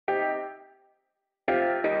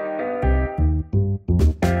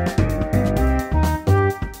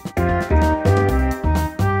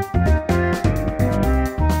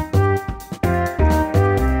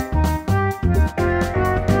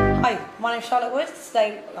Charlotte Wood.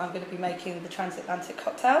 Today I'm going to be making the Transatlantic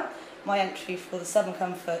cocktail, my entry for the Southern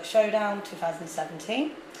Comfort Showdown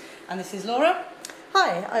 2017. And this is Laura.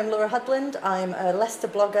 Hi, I'm Laura Hudland. I'm a Leicester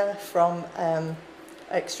blogger from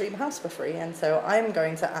Extreme Housewiffery, and so I'm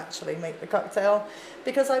going to actually make the cocktail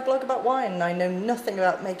because I blog about wine and I know nothing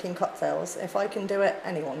about making cocktails. If I can do it,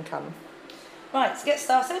 anyone can. Right, to get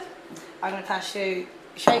started, I'm going to pass you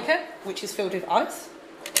a shaker, which is filled with ice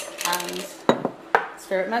and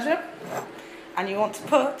spirit measure, and you want to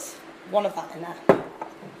put one of that in there.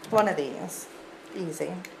 One of these, easy.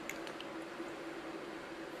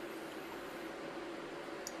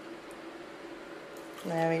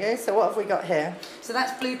 There we go. So what have we got here? So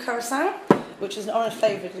that's blue curacao, which is an orange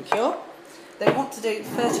flavoured liqueur. They want to do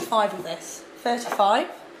 35 of this. 35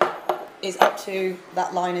 is up to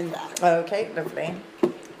that line in there. Okay, lovely.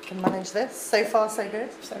 Can manage this. So far, so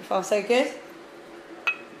good. So far, so good.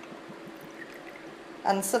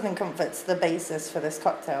 And Southern Comfort's the basis for this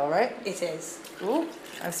cocktail, right? It is. Ooh,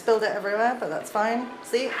 I've spilled it everywhere, but that's fine.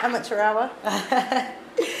 See, amateur hour.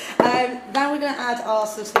 Now we're going to add our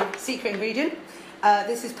sort of secret ingredient.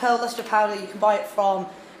 This is pearl luster powder. You can buy it from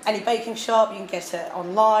any baking shop. You can get it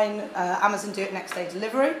online. Amazon do it next day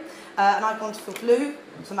delivery. And I've gone for blue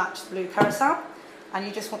to match the blue curacao. And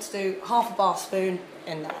you just want to do half a bar spoon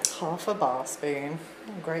in there. Half a bar spoon.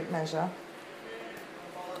 Great measure.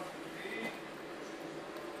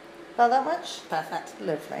 About that much? Perfect.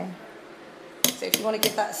 Lovely. So if you want to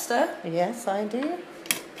give that a stir. Yes, I do.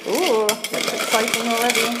 Ooh, looks exciting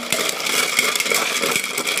already.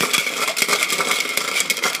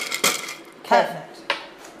 Perfect.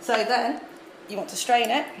 So then you want to strain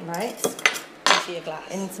it. Right. Into your glass.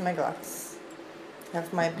 Into my glass. I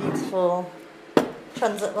have my beautiful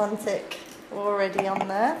Transatlantic already on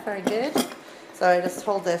there. Very good. So I just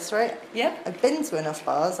hold this, right? Yep. I've been to enough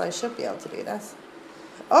bars. I should be able to do this.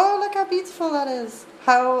 Oh, look how beautiful that is.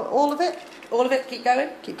 How, all of it? All of it, keep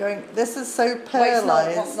going. Keep going. This is so Wait,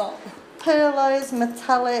 pearlized. it's not. Pearlized,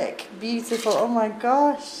 metallic, beautiful. Oh my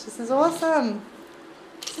gosh, this is awesome.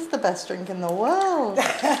 This is the best drink in the world.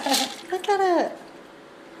 Look at it.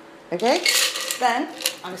 Okay. Then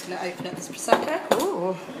I'm just going to open up this Prosecco.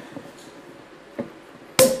 Ooh.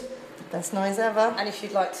 Best noise ever. And if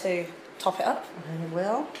you'd like to top it up. I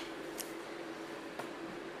will.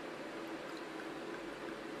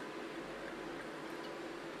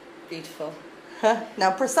 Beautiful.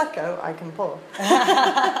 Now Prosecco I can pour.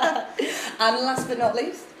 And last but not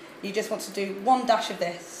least, you just want to do one dash of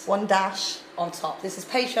this. One dash. On top. This is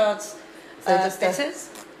Peychaud's So just bitters.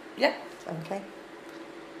 Yeah. Okay.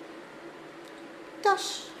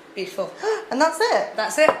 Dash. Beautiful. And that's it.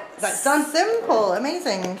 That's it. That's done. Simple,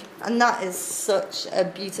 amazing. And that is such a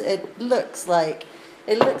beautiful, it looks like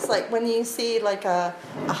when you see like a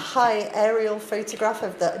high aerial photograph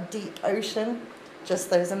of the deep ocean,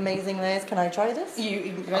 just those amazing layers. Can I try this?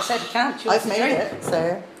 I said you can. I've made it,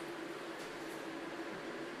 so.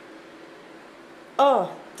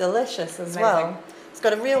 Oh, delicious as well. It's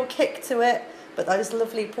got a real kick to it, but those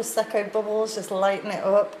lovely Prosecco bubbles just lighten it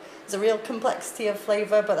up. There's a real complexity of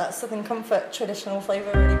flavour, but that Southern Comfort traditional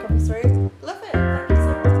flavour really comes through.